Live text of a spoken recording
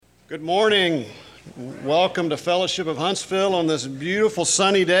Good morning. Welcome to Fellowship of Huntsville on this beautiful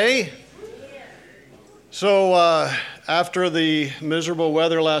sunny day. So after the miserable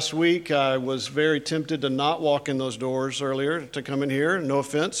weather last week, I was very tempted to not walk in those doors earlier to come in here. No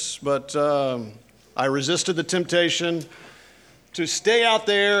offense, but I resisted the temptation to stay out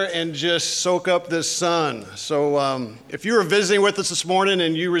there and just soak up this sun. So if you were visiting with us this morning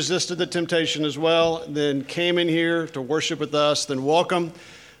and you resisted the temptation as well, then came in here to worship with us, then welcome.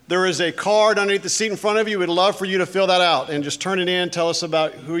 There is a card underneath the seat in front of you. We'd love for you to fill that out and just turn it in. Tell us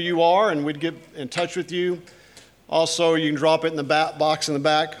about who you are, and we'd get in touch with you. Also, you can drop it in the box in the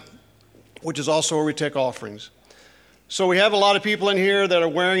back, which is also where we take offerings. So we have a lot of people in here that are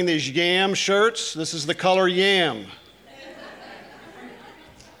wearing these yam shirts. This is the color yam.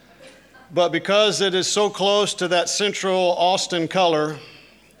 But because it is so close to that central Austin color,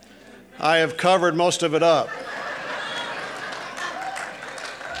 I have covered most of it up.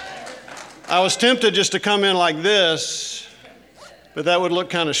 I was tempted just to come in like this, but that would look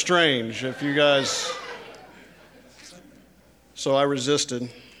kind of strange if you guys, so I resisted.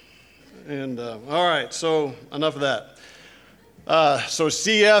 And all right, so enough of that. So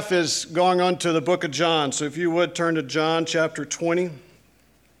CF is going on to the book of John. So if you would turn to John chapter 20.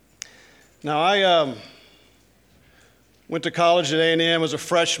 Now I went to college at A&M as a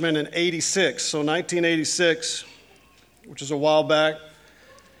freshman in 86, so 1986, which is a while back.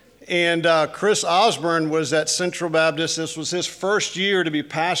 And Chris Osborne was at Central Baptist. This was his first year to be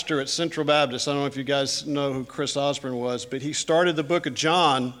pastor at Central Baptist. I don't know if you guys know who Chris Osborne was, but he started the book of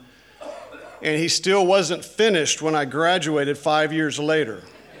John, and he still wasn't finished when I graduated 5 years later.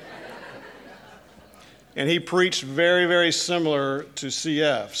 And he preached very, very similar to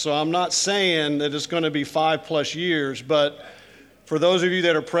CF. So I'm not saying that it's going to be 5+ years, but for those of you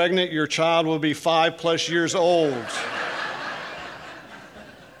that are pregnant, your child will be 5+ years old.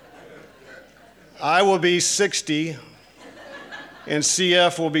 I will be 60, and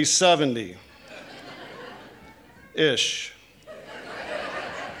CF will be 70-ish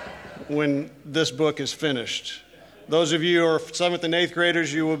when this book is finished. Those of you who are 7th and 8th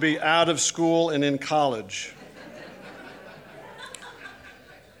graders, you will be out of school and in college.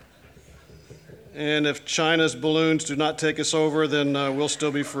 And if China's balloons do not take us over, then we'll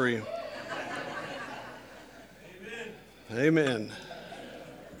still be free. Amen. Amen.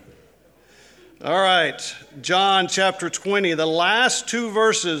 All right, John chapter 20, the last two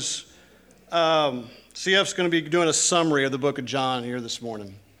verses. CF's going to be doing a summary of the book of John here this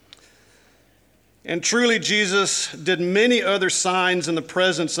morning. And truly Jesus did many other signs in the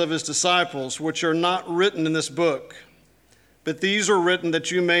presence of his disciples, which are not written in this book. But these are written that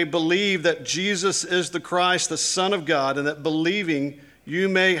you may believe that Jesus is the Christ, the Son of God, and that believing you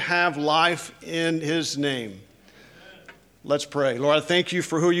may have life in his name. Let's pray. Lord, I thank you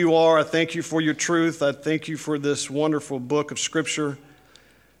for who you are. I thank you for your truth. I thank you for this wonderful book of Scripture,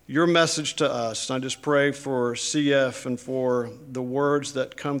 your message to us. I just pray for CF and for the words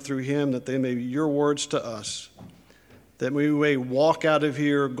that come through him, that they may be your words to us, that we may walk out of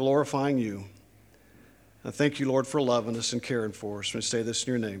here glorifying you. I thank you, Lord, for loving us and caring for us. We say this in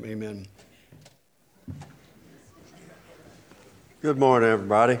your name. Amen. Good morning,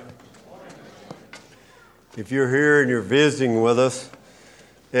 everybody. If you're here and you're visiting with us,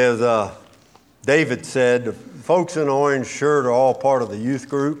 as David said, the folks in the orange shirt are all part of the youth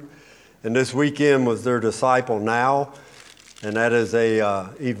group, and this weekend was their Disciple Now, and that is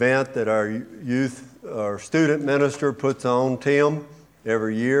a event that our student minister puts on, Tim,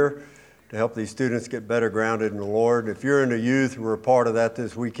 every year to help these students get better grounded in the Lord. If you're in the youth who are a part of that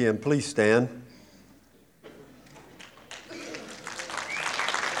this weekend, please stand.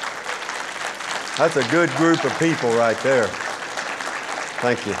 That's a good group of people right there.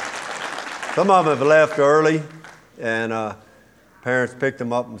 Thank you. Some of them have left early, and parents picked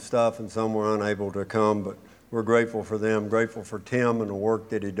them up and stuff, and some were unable to come, but we're grateful for them, grateful for Tim and the work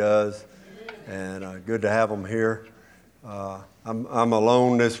that he does, and good to have them here. I'm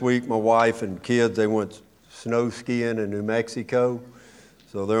alone this week. My wife and kids, they went snow skiing in New Mexico,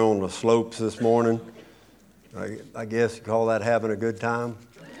 so they're on the slopes this morning. I guess you call that having a good time.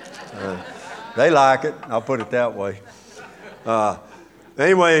 They like it, I'll put it that way.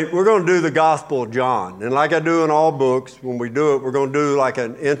 Anyway, we're going to do the Gospel of John. And like I do in all books, when we do it, we're going to do like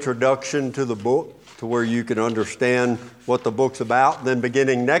an introduction to the book to where you can understand what the book's about. Then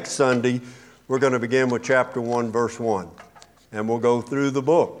beginning next Sunday, we're going to begin with chapter 1, verse 1. And we'll go through the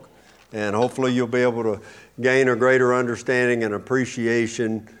book. And hopefully you'll be able to gain a greater understanding and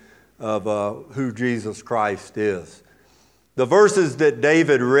appreciation of who Jesus Christ is. The verses that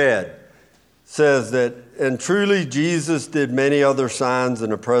David read says that, and truly Jesus did many other signs in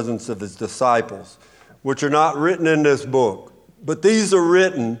the presence of his disciples, which are not written in this book. But these are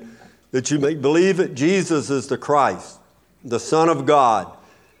written that you may believe that Jesus is the Christ, the Son of God,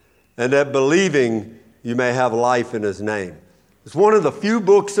 and that believing you may have life in his name. It's one of the few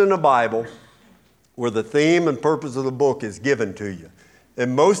books in the Bible where the theme and purpose of the book is given to you.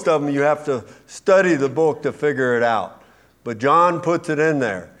 And most of them you have to study the book to figure it out. But John puts it in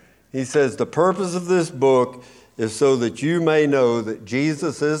there. He says the purpose of this book is so that you may know that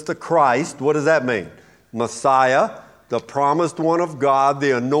Jesus is the Christ. What does that mean? Messiah, the promised one of God,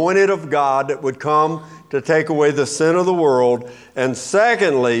 the anointed of God that would come to take away the sin of the world. And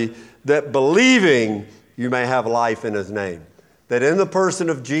secondly, that believing you may have life in his name. That in the person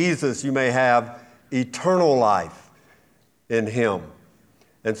of Jesus you may have eternal life in him.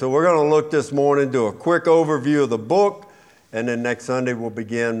 And so we're going to look this morning, do a quick overview of the book, and then next Sunday we'll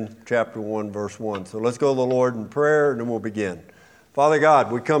begin chapter 1, verse 1. So let's go to the Lord in prayer, and then we'll begin. Father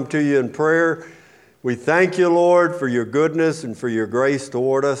God, we come to you in prayer. We thank you, Lord, for your goodness and for your grace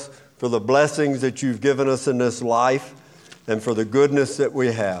toward us, for the blessings that you've given us in this life, and for the goodness that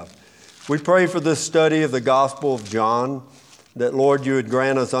we have. We pray for this study of the Gospel of John, that, Lord, you would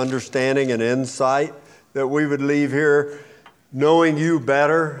grant us understanding and insight, that we would leave here knowing you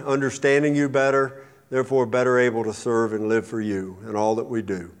better, understanding you better, therefore better able to serve and live for you in all that we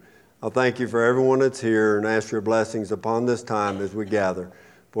do. I'll thank you for everyone that's here and ask your blessings upon this time as we gather.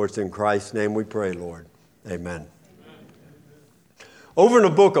 For it's in Christ's name we pray, Lord. Amen. Over in the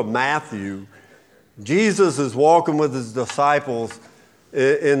book of Matthew, Jesus is walking with his disciples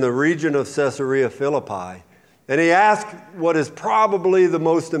in the region of Caesarea Philippi. And he asked what is probably the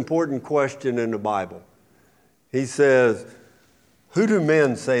most important question in the Bible. He says, "Who do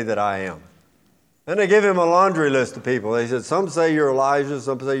men say that I am?" And they give him a laundry list of people. They said, some say you're Elijah,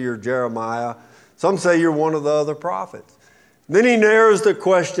 some say you're Jeremiah, some say you're one of the other prophets. Then he narrows the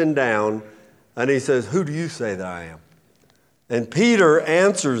question down and he says, "Who do you say that I am?" And Peter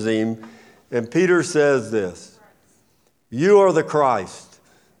answers him, and Peter says this, "You are the Christ,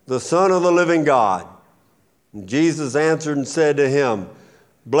 the Son of the living God." And Jesus answered and said to him,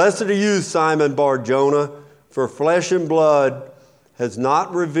 "Blessed are you, Simon Bar-Jonah, for flesh and blood has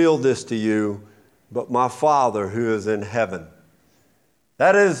not revealed this to you, but my Father who is in heaven."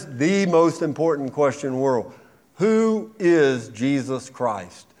 That is the most important question in the world. Who is Jesus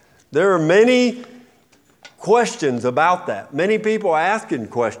Christ? There are many questions about that. Many people asking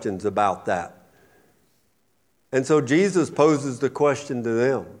questions about that. And so Jesus poses the question to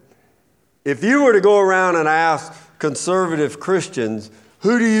them. If you were to go around and ask conservative Christians,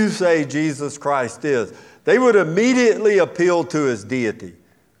 who do you say Jesus Christ is? They would immediately appeal to his deity.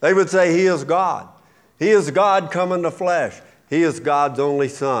 They would say he is God. He is God come in the flesh. He is God's only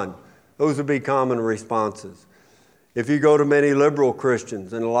Son. Those would be common responses. If you go to many liberal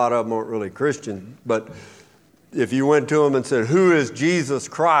Christians, and a lot of them aren't really Christian, but if you went to them and said, "Who is Jesus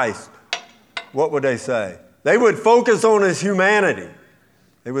Christ?" what would they say? They would focus on his humanity.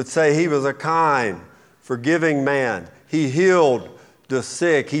 They would say he was a kind, forgiving man. He healed the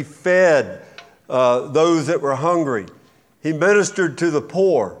sick. He fed those that were hungry. He ministered to the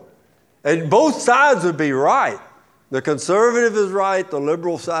poor. And both sides would be right. The conservative is right. The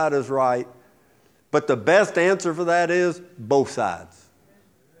liberal side is right. But the best answer for that is both sides.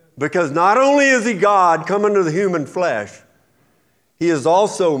 Because not only is he God come into the human flesh, he is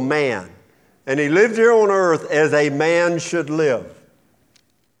also man. And he lived here on earth as a man should live.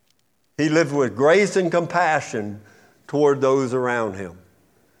 He lived with grace and compassion toward those around him.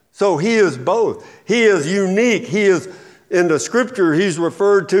 So he is both. He is unique. He is, in the scripture, he's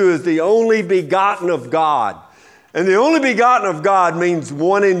referred to as the only begotten of God. And the only begotten of God means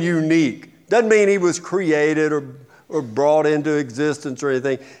one and unique. Doesn't mean he was created or brought into existence or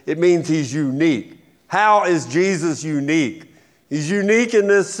anything. It means he's unique. How is Jesus unique? He's unique in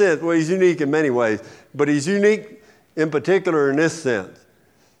this sense. Well, he's unique in many ways, but he's unique in particular in this sense.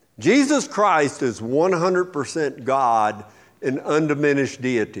 Jesus Christ is 100% God in undiminished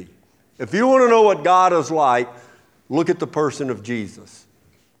deity. If you want to know what God is like, look at the person of Jesus.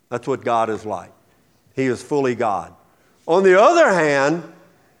 That's what God is like. He is fully God. On the other hand,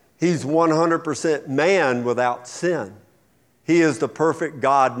 he's 100% man without sin. He is the perfect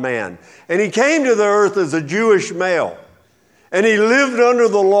God-man. And he came to the earth as a Jewish male. And he lived under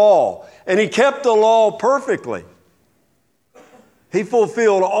the law. And he kept the law perfectly. He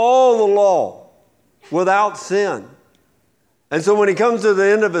fulfilled all the law without sin. And so when he comes to the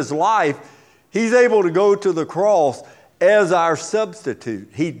end of his life, he's able to go to the cross as our substitute.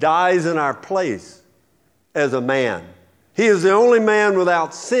 He dies in our place as a man. He is the only man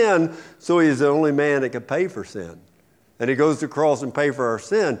without sin, so he's the only man that could pay for sin. And he goes to the cross and pay for our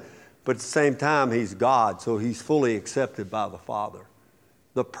sin, but at the same time, he's God, so he's fully accepted by the Father.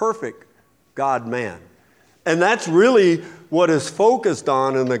 The perfect God-man. And that's really what is focused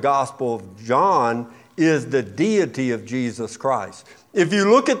on in the Gospel of John is the deity of Jesus Christ. If you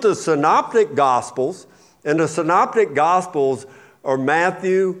look at the Synoptic Gospels, and the Synoptic Gospels are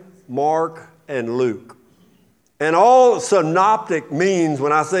Matthew, Mark, and Luke. And all synoptic means,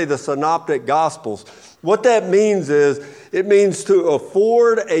 when I say the Synoptic Gospels, what that means is it means to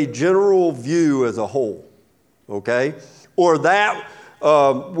afford a general view as a whole, okay? Or that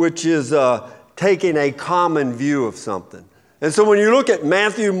which is taking a common view of something. And so when you look at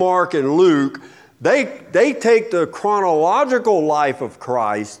Matthew, Mark, and Luke, they take the chronological life of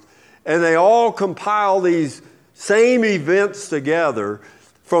Christ and they all compile these same events together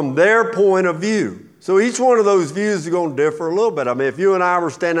from their point of view. So each one of those views is going to differ a little bit. I mean, if you and I were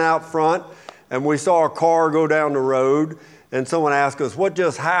standing out front and we saw a car go down the road and someone asked us, what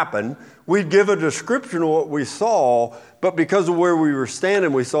just happened? We'd give a description of what we saw, but because of where we were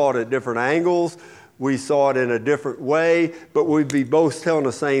standing, we saw it at different angles. We saw it in a different way, but we'd be both telling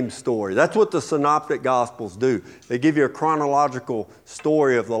the same story. That's what the Synoptic Gospels do. They give you a chronological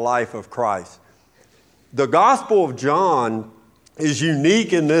story of the life of Christ. The Gospel of John is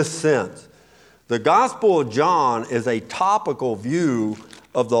unique in this sense. The Gospel of John is a topical view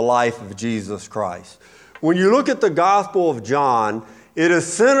of the life of Jesus Christ. When you look at the Gospel of John, it is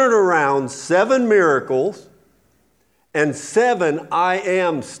centered around 7 miracles and 7 I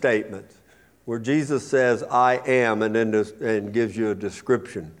am statements, where Jesus says, I am, and then gives you a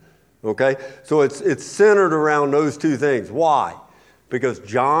description. Okay? So it's centered around those two things. Why? Because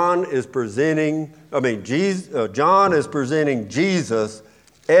John is presenting Jesus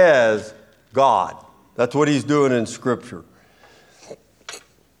as God. That's what he's doing in Scripture.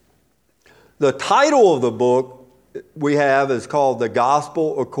 The title of the book we have is called The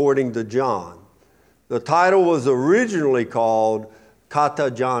Gospel According to John. The title was originally called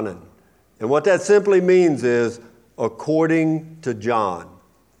Kata Johannun. And what that simply means is according to John.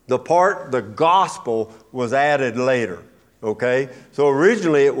 The gospel was added later, okay? So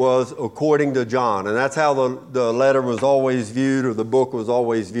originally it was according to John, and that's how the letter was always viewed, or the book was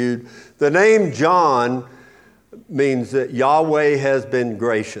always viewed. The name John means that Yahweh has been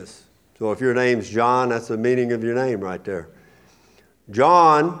gracious. So if your name's John, that's the meaning of your name right there.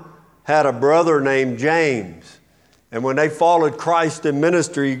 John had a brother named James. And when they followed Christ in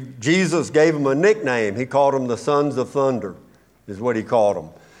ministry, Jesus gave them a nickname. He called them the Sons of Thunder, is what he called them.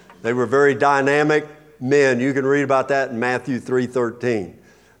 They were very dynamic men. You can read about that in Matthew 3:13.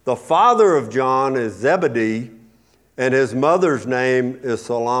 The father of John is Zebedee, and his mother's name is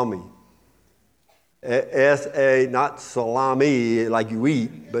Salome. S-A, not salami like you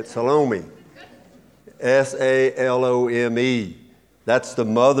eat, but Salome. S-A-L-O-M-E. That's the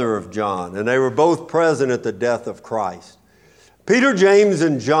mother of John. And they were both present at the death of Christ. Peter, James,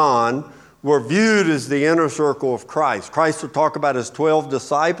 and John were viewed as the inner circle of Christ. Christ will talk about his 12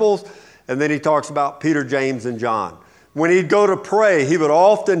 disciples, and then he talks about Peter, James, and John. When he'd go to pray, he would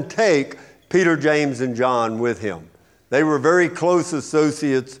often take Peter, James, and John with him. They were very close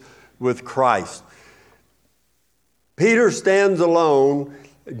associates with Christ. Peter stands alone.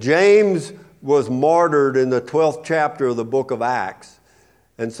 James was martyred in the 12th chapter of the book of Acts.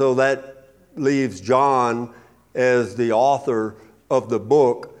 And so that leaves John as the author of the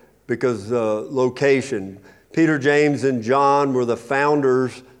book because location. Peter, James, and John were the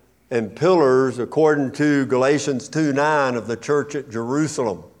founders and pillars, according to Galatians 2:9, of the church at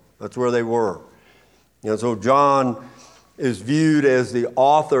Jerusalem. That's where they were. And so John is viewed as the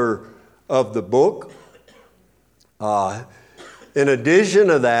author of the book. In addition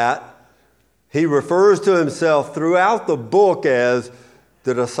to that, he refers to himself throughout the book as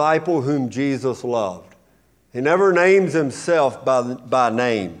the disciple whom Jesus loved. He never names himself by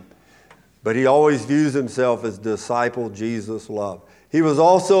name, but he always views himself as the disciple Jesus loved. He was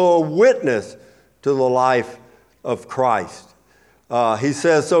also a witness to the life of Christ. He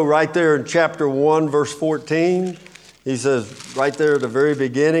says so right there in chapter 1, verse 14. He says right there at the very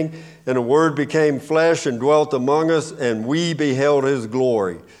beginning, and the Word became flesh and dwelt among us, and we beheld his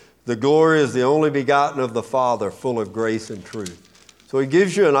glory. The glory is the only begotten of the Father, full of grace and truth. So he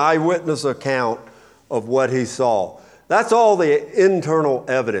gives you an eyewitness account of what he saw. That's all the internal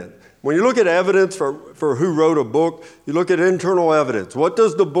evidence. When you look at evidence for who wrote a book, you look at internal evidence. What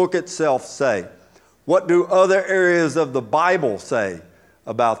does the book itself say? What do other areas of the Bible say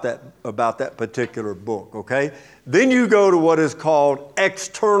about that particular book, okay? Then you go to what is called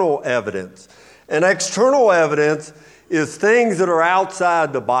external evidence. And external evidence is things that are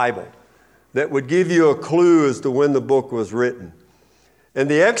outside the Bible. that would give you a clue as to when the book was written. And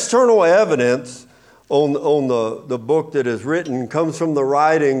the external evidence on the book that is written comes from the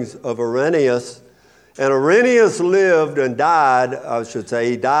writings of Irenaeus. And Irenaeus lived and died,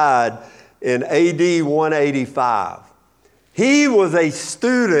 he died in AD 185. He was a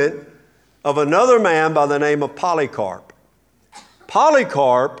student of another man by the name of Polycarp.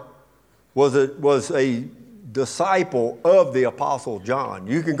 Polycarp was a disciple of the Apostle John.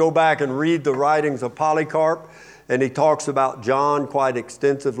 You can go back and read the writings of Polycarp, and he talks about John quite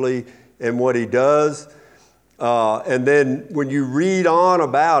extensively and what he does. And then when you read on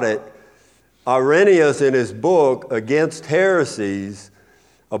about it, Irenaeus in his book, Against Heresies,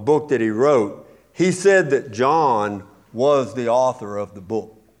 a book that he wrote, he said that John was the author of the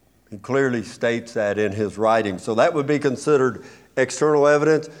book. He clearly states that in his writings. So that would be considered external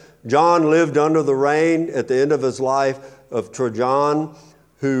evidence. John lived under the reign at the end of his life of Trajan,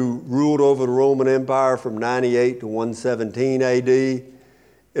 who ruled over the Roman Empire from 98 to 117 AD. It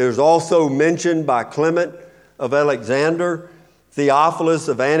was also mentioned by Clement of Alexander, Theophilus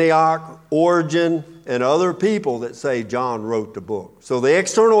of Antioch, Origen, and other people that say John wrote the book. So the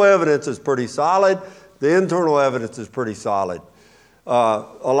external evidence is pretty solid. The internal evidence is pretty solid. A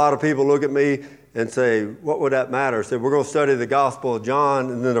lot of people look at me and say, what would that matter? I said, we're going to study the Gospel of John,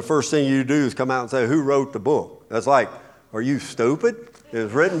 and then the first thing you do is come out and say, who wrote the book? That's like, are you stupid? It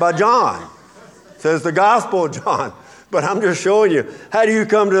was written by John. It says the Gospel of John. But I'm just showing you, how do you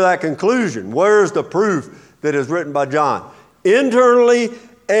come to that conclusion? Where's the proof that it's written by John? Internally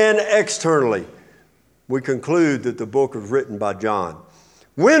and externally, we conclude that the book was written by John.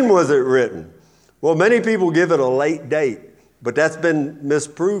 When was it written? Well, many people give it a late date, but that's been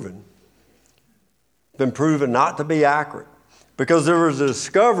misproven. Been proven not to be accurate, because there was a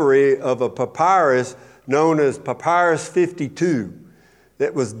discovery of a papyrus known as Papyrus 52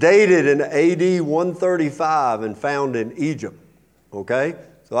 that was dated in AD 135 and found in Egypt. Okay?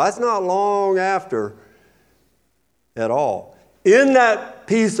 So that's not long after at all. In that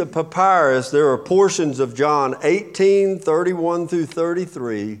piece of papyrus, there are portions of John 18, 31 through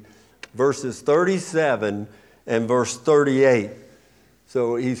 33, verses 37 and verse 38.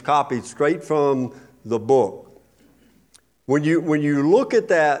 So he's copied straight from the book. When you look at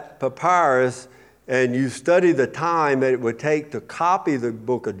that papyrus and you study the time that it would take to copy the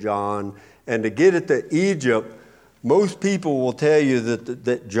book of John and to get it to Egypt, most people will tell you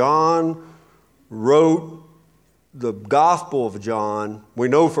that John wrote the Gospel of John, we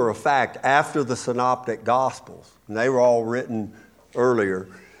know for a fact, after the Synoptic Gospels. And they were all written earlier.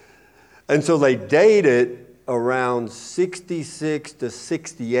 And so they date it around 66 to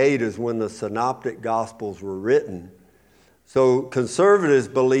 68 is when the Synoptic Gospels were written. So conservatives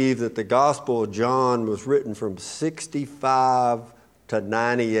believe that the Gospel of John was written from 65 to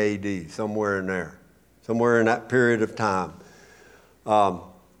 90 AD, somewhere in there, somewhere in that period of time.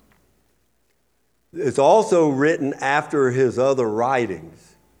 It's also written after his other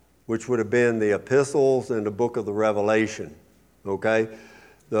writings, which would have been the epistles and the book of the Revelation, okay?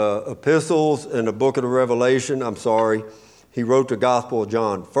 The epistles and the book of the Revelation, he wrote the Gospel of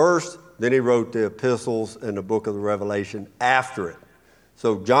John first, then he wrote the epistles and the book of the Revelation after it.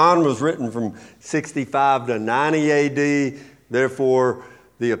 So John was written from 65 to 90 AD, therefore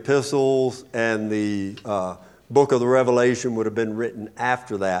the epistles and the book of the Revelation would have been written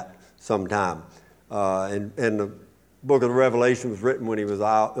after that sometime. And the book of the Revelation was written when he was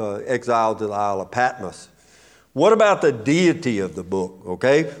exiled to the Isle of Patmos. What about the deity of the book?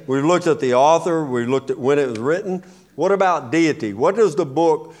 Okay, we looked at the author, we looked at when it was written. What about deity? What does the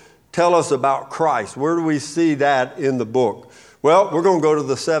book tell us about Christ? Where do we see that in the book? Well, we're going to go to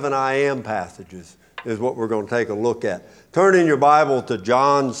the 7 I am passages is what we're going to take a look at. Turn in your Bible to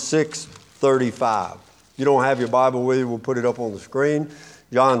John 6:35. If you don't have your Bible with you, we'll put it up on the screen.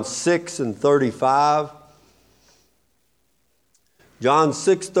 John 6:35. John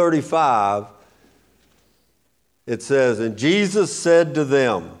 6:35. It says, and Jesus said to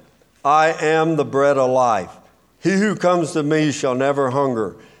them, I am the bread of life. He who comes to me shall never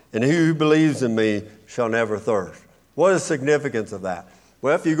hunger, and he who believes in me shall never thirst. What is the significance of that?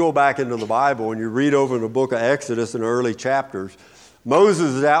 Well, if you go back into the Bible and you read over in the book of Exodus in the early chapters,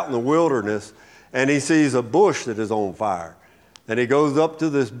 Moses is out in the wilderness and he sees a bush that is on fire. And he goes up to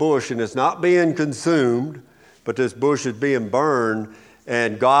this bush and it's not being consumed, but this bush is being burned.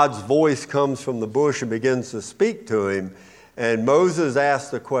 And God's voice comes from the bush and begins to speak to him. And Moses asks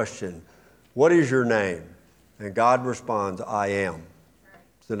the question, what is your name? And God responds, I am.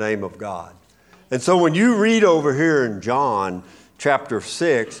 It's the name of God. And so when you read over here in John chapter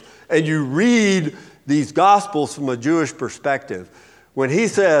 6, and you read these Gospels from a Jewish perspective, When he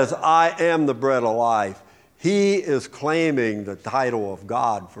says, I am the bread of life, he is claiming the title of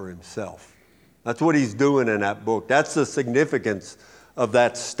God for himself. That's what he's doing in that book. That's the significance of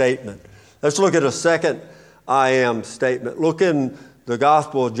that statement. Let's look at a second I am statement. Look in the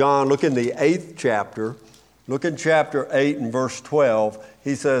Gospel of John, look in the 8th chapter. Look in chapter 8 and verse 12.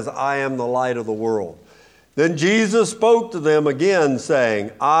 He says, I am the light of the world. Then Jesus spoke to them again,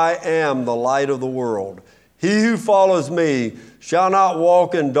 saying, I am the light of the world. He who follows me shall not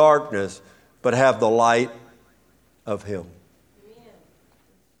walk in darkness, but have the light of him. Amen.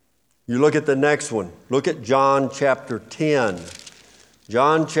 You look at the next one. Look at John chapter 10.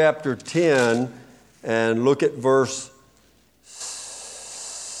 John chapter 10, and look at verse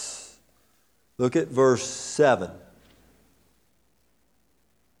 7.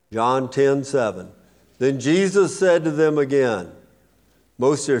 John 10:7. Then Jesus said to them again,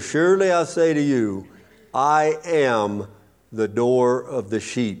 most assuredly I say to you, I am the door of the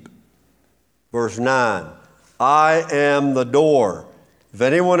sheep. Verse 9, I am the door. If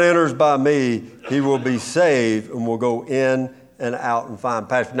anyone enters by me, he will be saved and will go in and out and find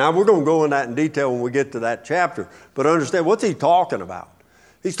pasture. Now, we're going to go in that in detail when we get to that chapter. But understand, what's he talking about?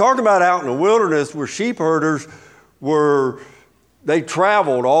 He's talking about out in the wilderness where sheep herders they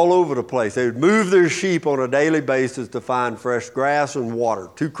traveled all over the place. They would move their sheep on a daily basis to find fresh grass and water.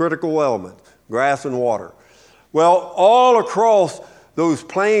 Two critical elements, grass and water. Well, all across those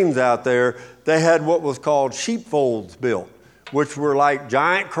plains out there, they had what was called sheepfolds built, which were like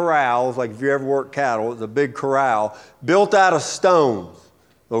giant corrals, like if you ever worked cattle, it's a big corral, built out of stones,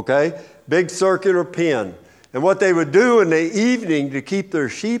 okay? Big circular pen. And what they would do in the evening to keep their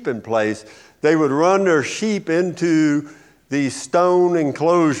sheep in place, they would run their sheep into these stone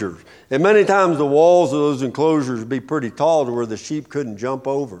enclosures. And many times the walls of those enclosures would be pretty tall to where the sheep couldn't jump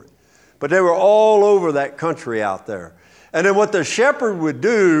over it. But they were all over that country out there. And then what the shepherd would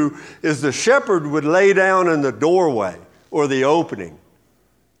do is the shepherd would lay down in the doorway or the opening.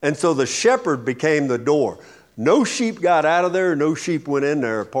 And so the shepherd became the door. No sheep got out of there, no sheep went in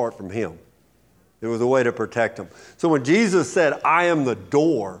there apart from him. It was a way to protect them. So when Jesus said, I am the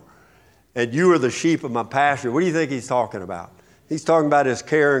door, and you are the sheep of my pasture, what do you think he's talking about? He's talking about his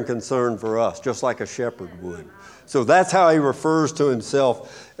care and concern for us, just like a shepherd would. So that's how he refers to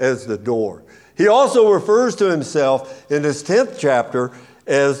himself as the door. He also refers to himself in his 10th chapter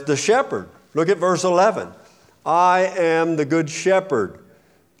as the shepherd. Look at verse 11. I am the good shepherd.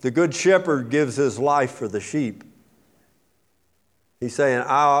 The good shepherd gives his life for the sheep. He's saying,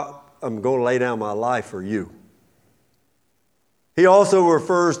 I'm going to lay down my life for you. He also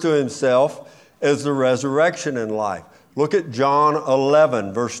refers to himself as the resurrection and life. Look at John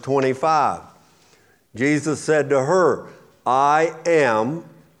 11, verse 25. Jesus said to her, I am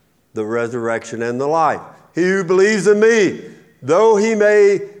the resurrection and the life. He who believes in me, though he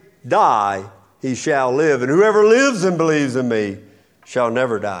may die, he shall live. And whoever lives and believes in me shall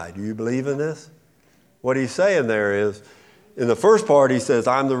never die. Do you believe in this? What he's saying there is, in the first part, he says,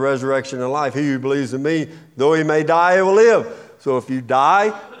 I'm the resurrection and life. He who believes in me, though he may die, he will live. So if you die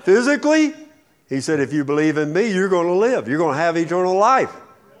physically, he said, if you believe in me, you're going to live. You're going to have eternal life.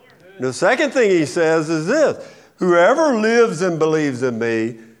 And the second thing he says is this, whoever lives and believes in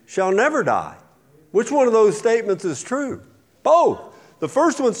me shall never die. Which one of those statements is true? Both. The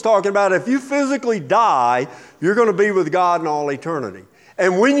first one's talking about if you physically die, you're going to be with God in all eternity.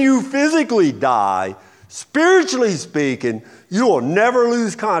 And when you physically die, spiritually speaking, you will never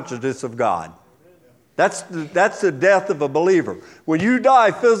lose consciousness of God. That's the death of a believer. When you die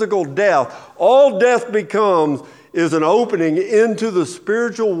physical death, all death becomes is an opening into the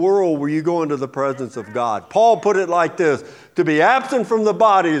spiritual world where you go into the presence of God. Paul put it like this, to be absent from the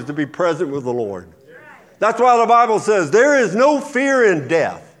body is to be present with the Lord. That's why the Bible says there is no fear in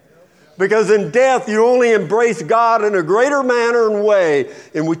death. Because in death you only embrace God in a greater manner and way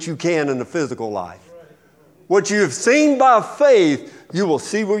in which you can in the physical life. What you have seen by faith, you will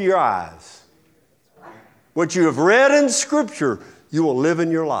see with your eyes. What you have read in Scripture, you will live in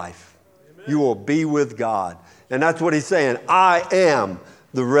your life. You will be with God. And that's what he's saying. I am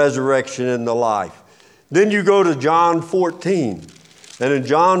the resurrection and the life. Then you go to John 14. And in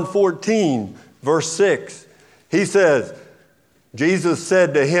John 14, verse 6, he says, Jesus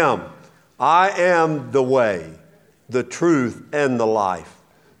said to him, I am the way, the truth, and the life.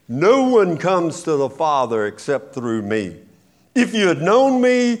 No one comes to the Father except through me. If you had known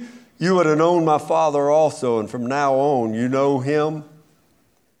me, you would have known my Father also, and from now on you know him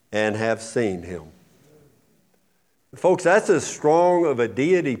and have seen him. Folks, that's as strong of a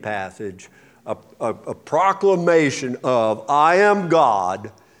deity passage, a proclamation of I am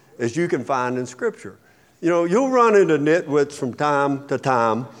God, as you can find in Scripture. You know, you'll run into nitwits from time to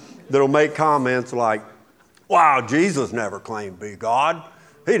time that'll make comments like, wow, Jesus never claimed to be God.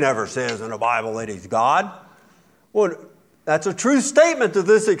 He never says in the Bible that he's God. Well, that's a true statement to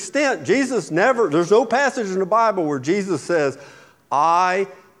this extent. There's no passage in the Bible where Jesus says, I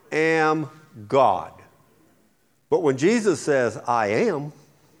am God. But when Jesus says, I am,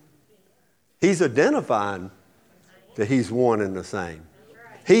 he's identifying that he's one and the same.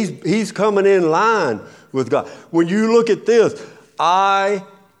 He's coming in line with God. When you look at this, I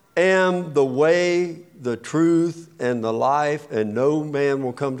am the way, the truth, and the life, and no man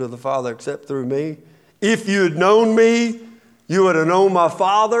will come to the Father except through me. If you had known me, you would have known my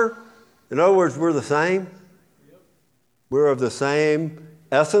Father. In other words, we're the same. We're of the same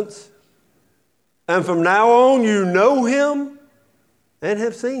essence. And from now on, you know him and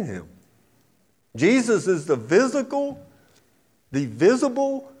have seen him. Jesus is the visible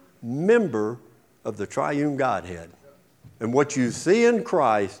member of the triune Godhead. And what you see in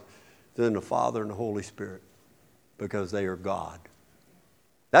Christ is in the Father and the Holy Spirit, because they are God.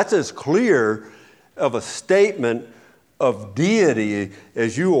 That's as clear of a statement of deity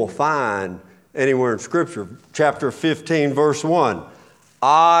as you will find anywhere in Scripture. Chapter 15, verse 1.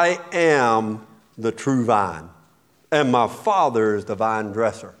 I am the true vine, and my Father is the vine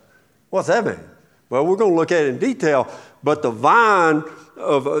dresser. What's that mean? Well, we're going to look at it in detail, but the vine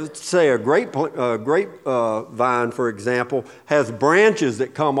of, say, a grape vine, for example, has branches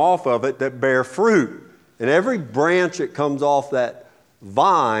that come off of it that bear fruit. And every branch that comes off that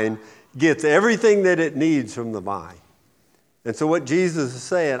vine gets everything that it needs from the vine. And so what Jesus is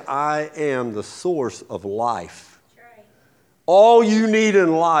saying, I am the source of life. Right. All you need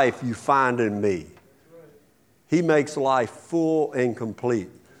in life, you find in me. He makes life full and complete.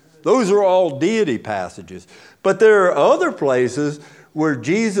 Those are all deity passages. But there are other places where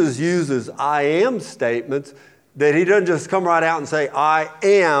Jesus uses I am statements that he doesn't just come right out and say, I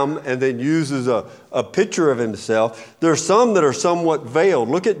am, and then uses a picture of himself. There's some that are somewhat veiled.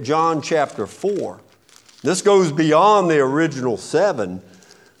 Look at John chapter 4. This goes beyond the original 7,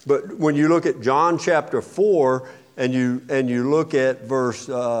 but when you look at John chapter 4 and you look at verse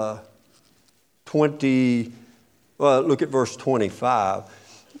 20, well, look at verse 25,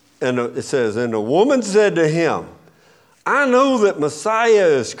 and it says, and the woman said to him, I know that Messiah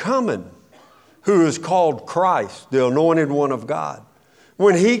is coming, who is called Christ, the anointed one of God.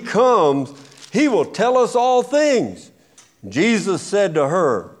 When he comes, he will tell us all things. Jesus said to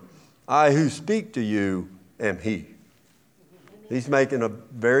her, I who speak to you am he. He's making a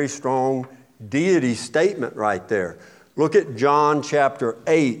very strong deity statement right there. Look at John chapter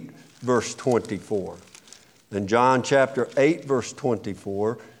 8, verse 24. In John chapter 8, verse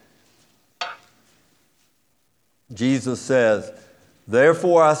 24, Jesus says,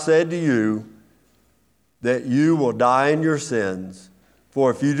 therefore I said to you that you will die in your sins,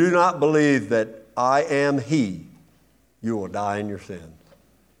 for if you do not believe that I am he, you will die in your sins.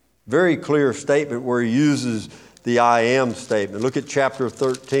 Very clear statement where he uses the I am statement. Look at chapter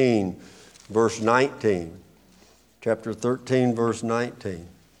 13, verse 19. Chapter 13, verse 19.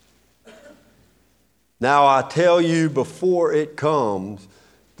 Now I tell you before it comes,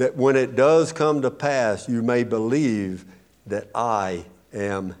 that when it does come to pass, you may believe that I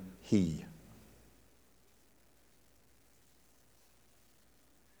am he.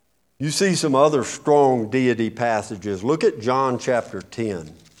 You see some other strong deity passages. Look at John chapter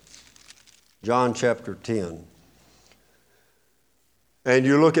 10. John chapter 10. And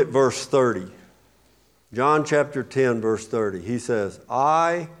you look at verse 30. John chapter 10, verse 30. He says,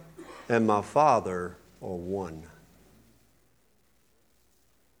 I and my Father are one.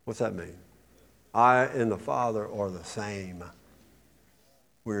 What's that mean? I and the Father are the same.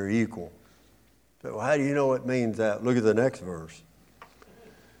 We're equal. So how do you know it means that? Look at the next verse.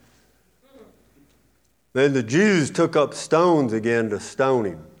 Then the Jews took up stones again to stone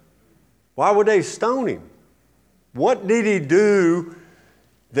him. Why would they stone him? What did he do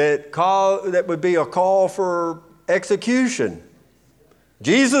that would be a call for execution?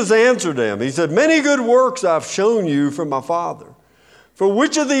 Jesus answered them. He said, many good works I've shown you from my Father. For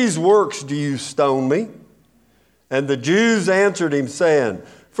which of these works do you stone me? And the Jews answered him, saying,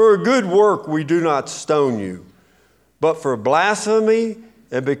 for a good work we do not stone you, but for blasphemy,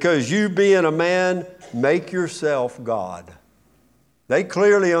 and because you being a man, make yourself God. They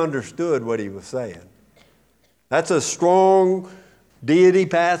clearly understood what he was saying. That's a strong deity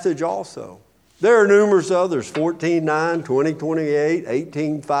passage also. There are numerous others, 14:9, 20:28,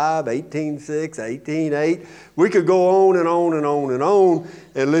 18:5, 18:6, 18:8. We could go on and on and on and on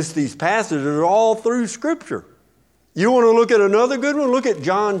and list these passages. They're all through Scripture. You want to look at another good one? Look at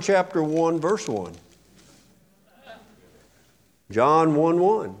John chapter 1, verse 1. John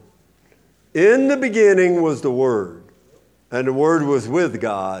 1:1. In the beginning was the Word, and the Word was with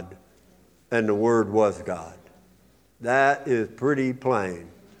God, and the Word was God. That is pretty plain.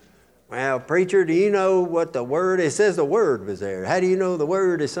 Well, preacher, do you know what the Word? It says the Word was there. How do you know the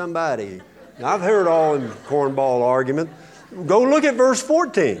Word is somebody? Now, I've heard all in cornball argument. Go look at verse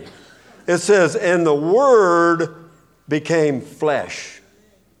 14. It says, and the Word became flesh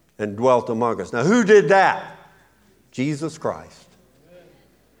and dwelt among us. Now, who did that? Jesus Christ.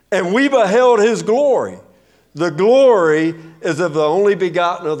 And we beheld His glory. The glory is of the only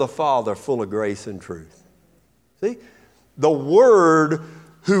begotten of the Father, full of grace and truth. See? The Word,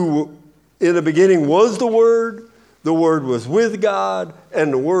 who in the beginning was the Word was with God,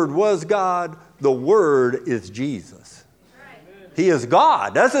 and the Word was God. The Word is Jesus. He is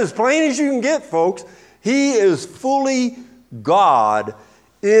God. That's as plain as you can get, folks. He is fully God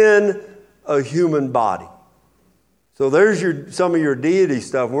in a human body. So there's some of your deity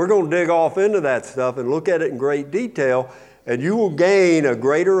stuff. We're going to dig off into that stuff and look at it in great detail, and you will gain a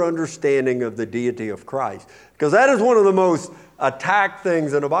greater understanding of the deity of Christ. Because that is one of the most attacked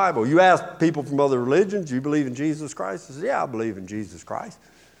things in the Bible. You ask people from other religions, do you believe in Jesus Christ? They say, yeah, I believe in Jesus Christ.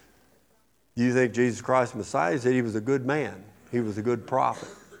 Do you think Jesus Christ Messiah? He said he was a good man. He was a good prophet.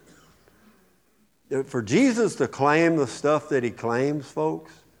 For Jesus to claim the stuff that he claims,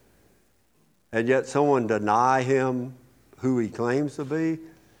 folks, and yet someone deny him who he claims to be,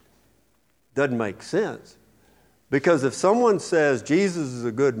 doesn't make sense. Because if someone says Jesus is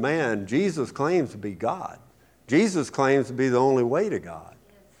a good man, Jesus claims to be God. Jesus claims to be the only way to God.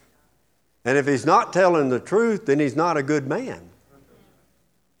 And if he's not telling the truth, then he's not a good man.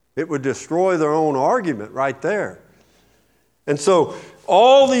 It would destroy their own argument right there. And so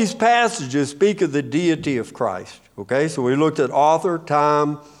all these passages speak of the deity of Christ. Okay, so we looked at author,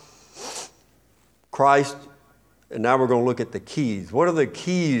 time, Christ, and now we're going to look at the keys. What are the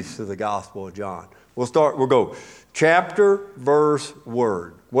keys to the Gospel of John? We'll go chapter, verse,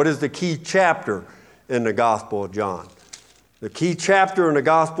 word. What is the key chapter in the Gospel of John? The key chapter in the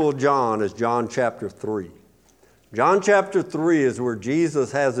Gospel of John is John chapter 3. John chapter 3 is where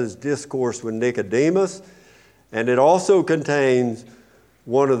Jesus has his discourse with Nicodemus, and it also contains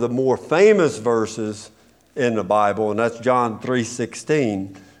one of the more famous verses in the Bible, and that's John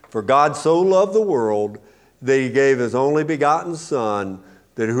 3:16. For God so loved the world that he gave his only begotten Son,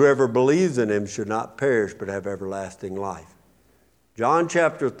 that whoever believes in him should not perish but have everlasting life. John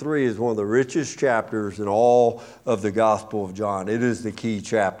chapter 3 is one of the richest chapters in all of the Gospel of John. It is the key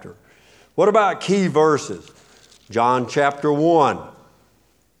chapter. What about key verses? John chapter 1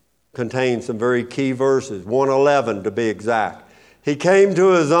 contains some very key verses, 1:11 to be exact. He came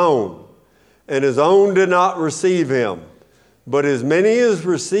to his own, and his own did not receive him. But as many as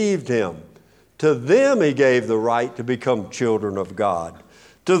received him, to them he gave the right to become children of God,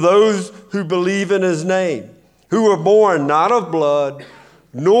 to those who believe in his name, who were born not of blood,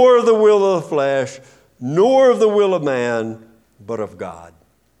 nor of the will of the flesh, nor of the will of man, but of God.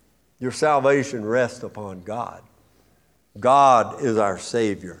 Your salvation rests upon God. God is our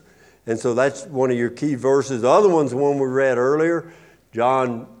Savior. And so that's one of your key verses. The other one's the one we read earlier,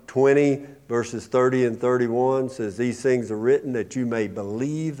 John 20, verses 30 and 31 says, these things are written that you may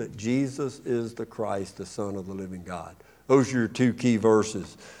believe that Jesus is the Christ, the Son of the living God. Those are your two key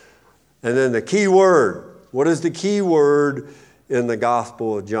verses. And then the key word. What is the key word in the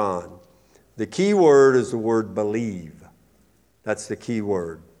Gospel of John? The key word is the word believe. That's the key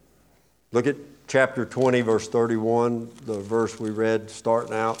word. Look at chapter 20, verse 31, the verse we read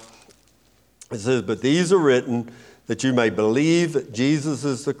starting out. It says, but these are written that you may believe that Jesus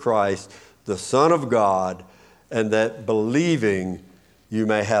is the Christ, the Son of God, and that believing you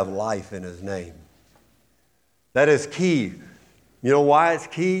may have life in his name. That is key. You know why it's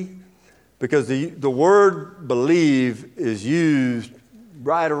key? Because the word believe is used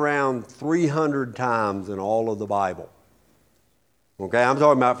right around 300 times in all of the Bible. Okay, I'm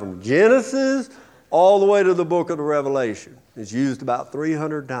talking about from Genesis all the way to the book of the Revelation. It's used about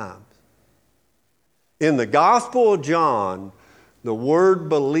 300 times. In the Gospel of John, the word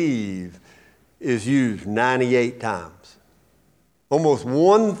believe is used 98 times. Almost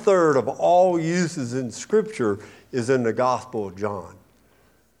 1/3 of all uses in Scripture is in the Gospel of John.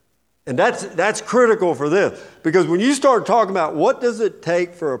 And that's critical for this, because when you start talking about what does it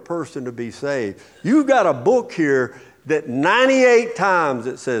take for a person to be saved, you've got a book here that 98 times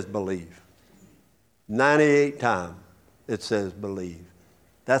it says believe. 98 times it says believe.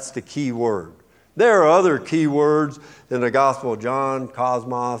 That's the key word. There are other key words in the Gospel of John.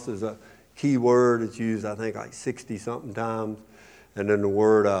 Cosmos is a key word. It's used, I think, like 60-something times. And then the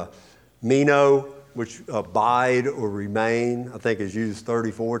word meno which abide or remain, I think is used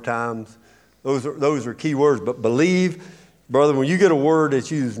 34 times. Those are key words. But believe, brother, when you get a word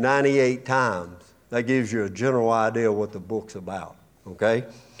that's used 98 times, that gives you a general idea of what the book's about, okay?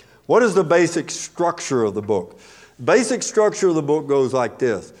 What is the basic structure of the book? Basic structure of the book goes like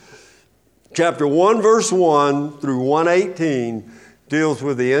this. Chapter 1, verse 1 through 118 deals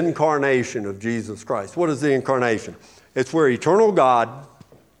with the incarnation of Jesus Christ. What is the incarnation? It's where eternal God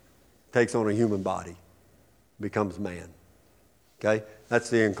takes on a human body, becomes man. Okay? That's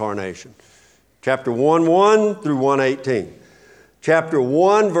the incarnation. Chapter 1 through 118. Chapter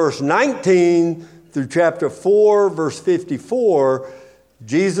 1, verse 19 through chapter 4, verse 54,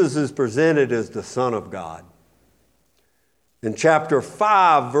 Jesus is presented as the Son of God. In chapter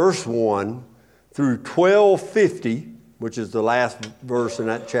 5, verse 1 through 12:50, which is the last verse in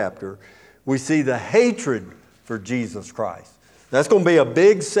that chapter, we see the hatred for Jesus Christ. That's going to be a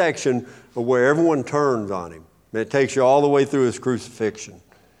big section of where everyone turns on him. And it takes you all the way through his crucifixion.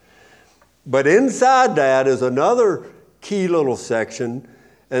 But inside that is another key little section,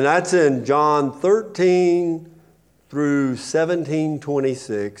 and that's in John 13 through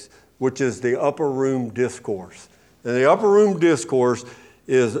 17:26, which is the upper room discourse. And the upper room discourse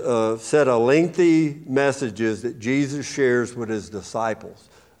is a set of lengthy messages that Jesus shares with his disciples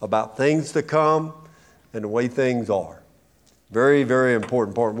about things to come and the way things are. Very, very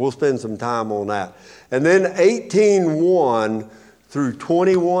important part. We'll spend some time on that. And then 18:1 through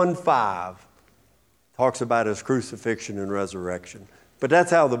 21:5 talks about his crucifixion and resurrection. But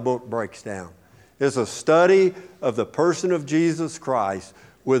that's how the book breaks down. It's a study of the person of Jesus Christ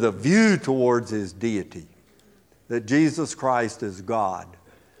with a view towards his deity. That Jesus Christ is God.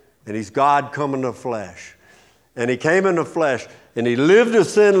 And he's God come in the flesh. And he came in the flesh and he lived a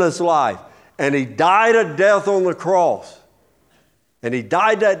sinless life. And he died a death on the cross. And he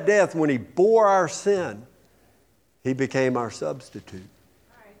died that death when he bore our sin. He became our substitute.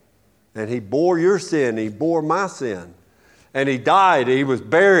 And he bore your sin. He bore my sin. And he died. He was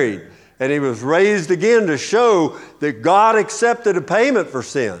buried. And he was raised again to show that God accepted a payment for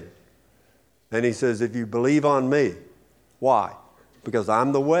sin. And he says, if you believe on me, why? Because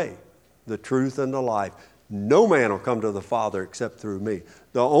I'm the way, the truth, and the life. No man will come to the Father except through me.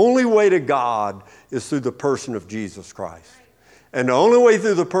 The only way to God is through the person of Jesus Christ. And the only way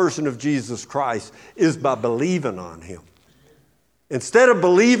through the person of Jesus Christ is by believing on him. Instead of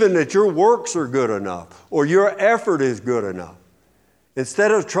believing that your works are good enough or your effort is good enough,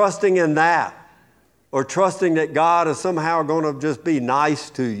 instead of trusting in that or trusting that God is somehow going to just be nice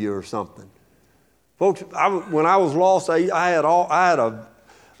to you or something. Folks, when I was lost, I had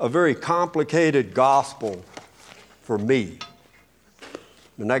a very complicated gospel for me.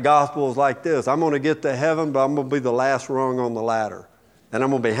 And that gospel was like this. I'm going to get to heaven, but I'm going to be the last rung on the ladder. And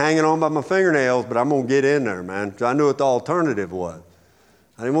I'm going to be hanging on by my fingernails, but I'm going to get in there, man. So I knew what the alternative was.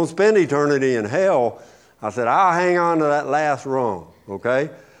 I didn't want to spend eternity in hell. I said, I'll hang on to that last rung,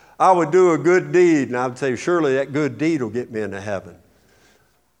 okay? I would do a good deed, and I would say, surely that good deed will get me into heaven.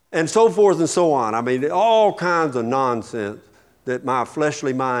 And so forth and so on. I mean, all kinds of nonsense that my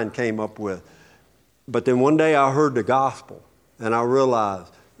fleshly mind came up with. But then one day I heard the gospel, and I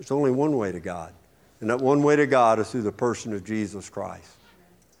realized there's only one way to God. And that one way to God is through the person of Jesus Christ.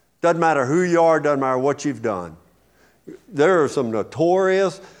 Doesn't matter who you are, doesn't matter what you've done. There are some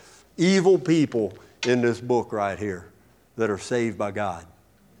notorious, evil people in this book right here that are saved by God.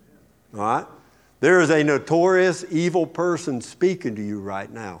 All right? There is a notorious, evil person speaking to you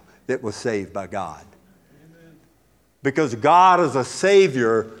right now that was saved by God. Amen. Because God is a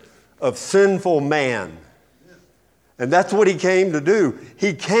savior of sinful man. And that's what he came to do.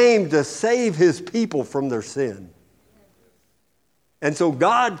 He came to save his people from their sin. And so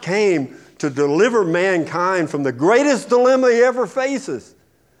God came to deliver mankind from the greatest dilemma he ever faces.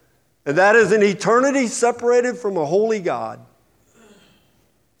 And that is an eternity separated from a holy God.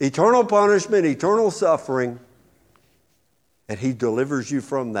 Eternal punishment, eternal suffering. And he delivers you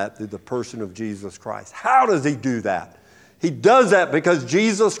from that through the person of Jesus Christ. How does he do that? He does that because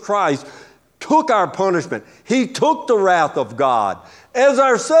Jesus Christ took our punishment. He took the wrath of God as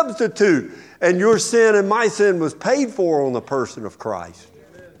our substitute. And your sin and my sin was paid for on the person of Christ.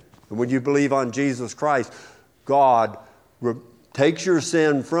 Amen. And when you believe on Jesus Christ, God takes your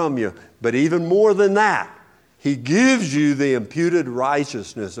sin from you. But even more than that, he gives you the imputed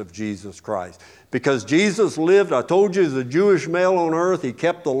righteousness of Jesus Christ. Because Jesus lived, I told you, as a Jewish male on earth. He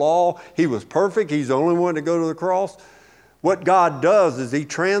kept the law. He was perfect. He's the only one to go to the cross. What God does is he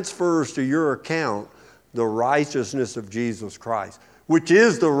transfers to your account the righteousness of Jesus Christ, which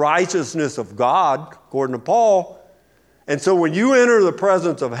is the righteousness of God, according to Paul. And so when you enter the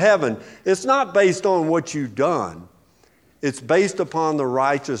presence of heaven, it's not based on what you've done. It's based upon the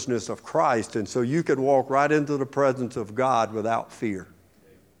righteousness of Christ. And so you can walk right into the presence of God without fear,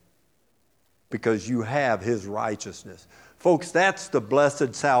 because you have his righteousness. Folks, that's the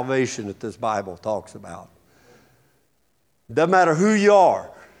blessed salvation that this Bible talks about. Doesn't matter who you are.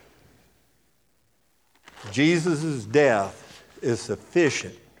 Jesus' death is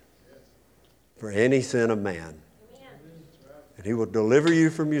sufficient for any sin of man. And he will deliver you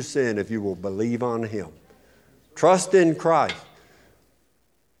from your sin if you will believe on him. Trust in Christ.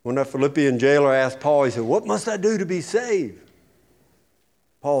 When that Philippian jailer asked Paul, he said, what must I do to be saved?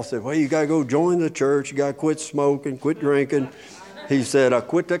 Paul said, well, you got to go join the church. You got to quit smoking, quit drinking. He said,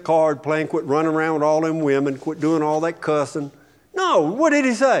 quit that card playing, quit running around with all them women, quit doing all that cussing. No, what did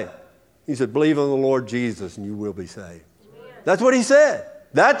he say? He said, believe on the Lord Jesus and you will be saved. That's what he said.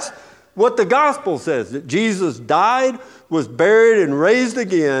 That's what the gospel says, that Jesus died, was buried, and raised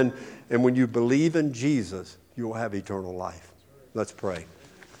again. And when you believe in Jesus, you will have eternal life. Let's pray.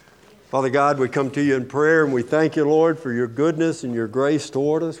 Father God, we come to you in prayer, and we thank you, Lord, for your goodness and your grace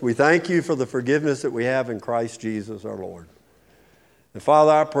toward us. We thank you for the forgiveness that we have in Christ Jesus our Lord. And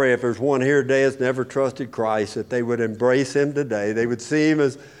Father, I pray if there's one here today that's never trusted Christ, that they would embrace him today. They would see him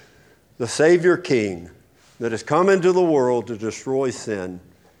as the Savior King that has come into the world to destroy sin,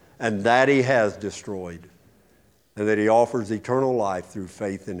 and that he has destroyed, and that he offers eternal life through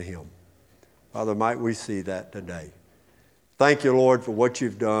faith in him. Father, might we see that today. Thank you, Lord, for what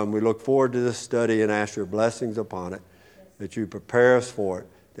you've done. We look forward to this study and ask your blessings upon it, that you prepare us for it,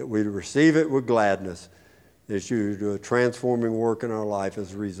 that we receive it with gladness, that you do a transforming work in our life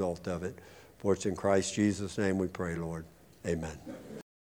as a result of it. For it's in Christ Jesus' name we pray, Lord. Amen.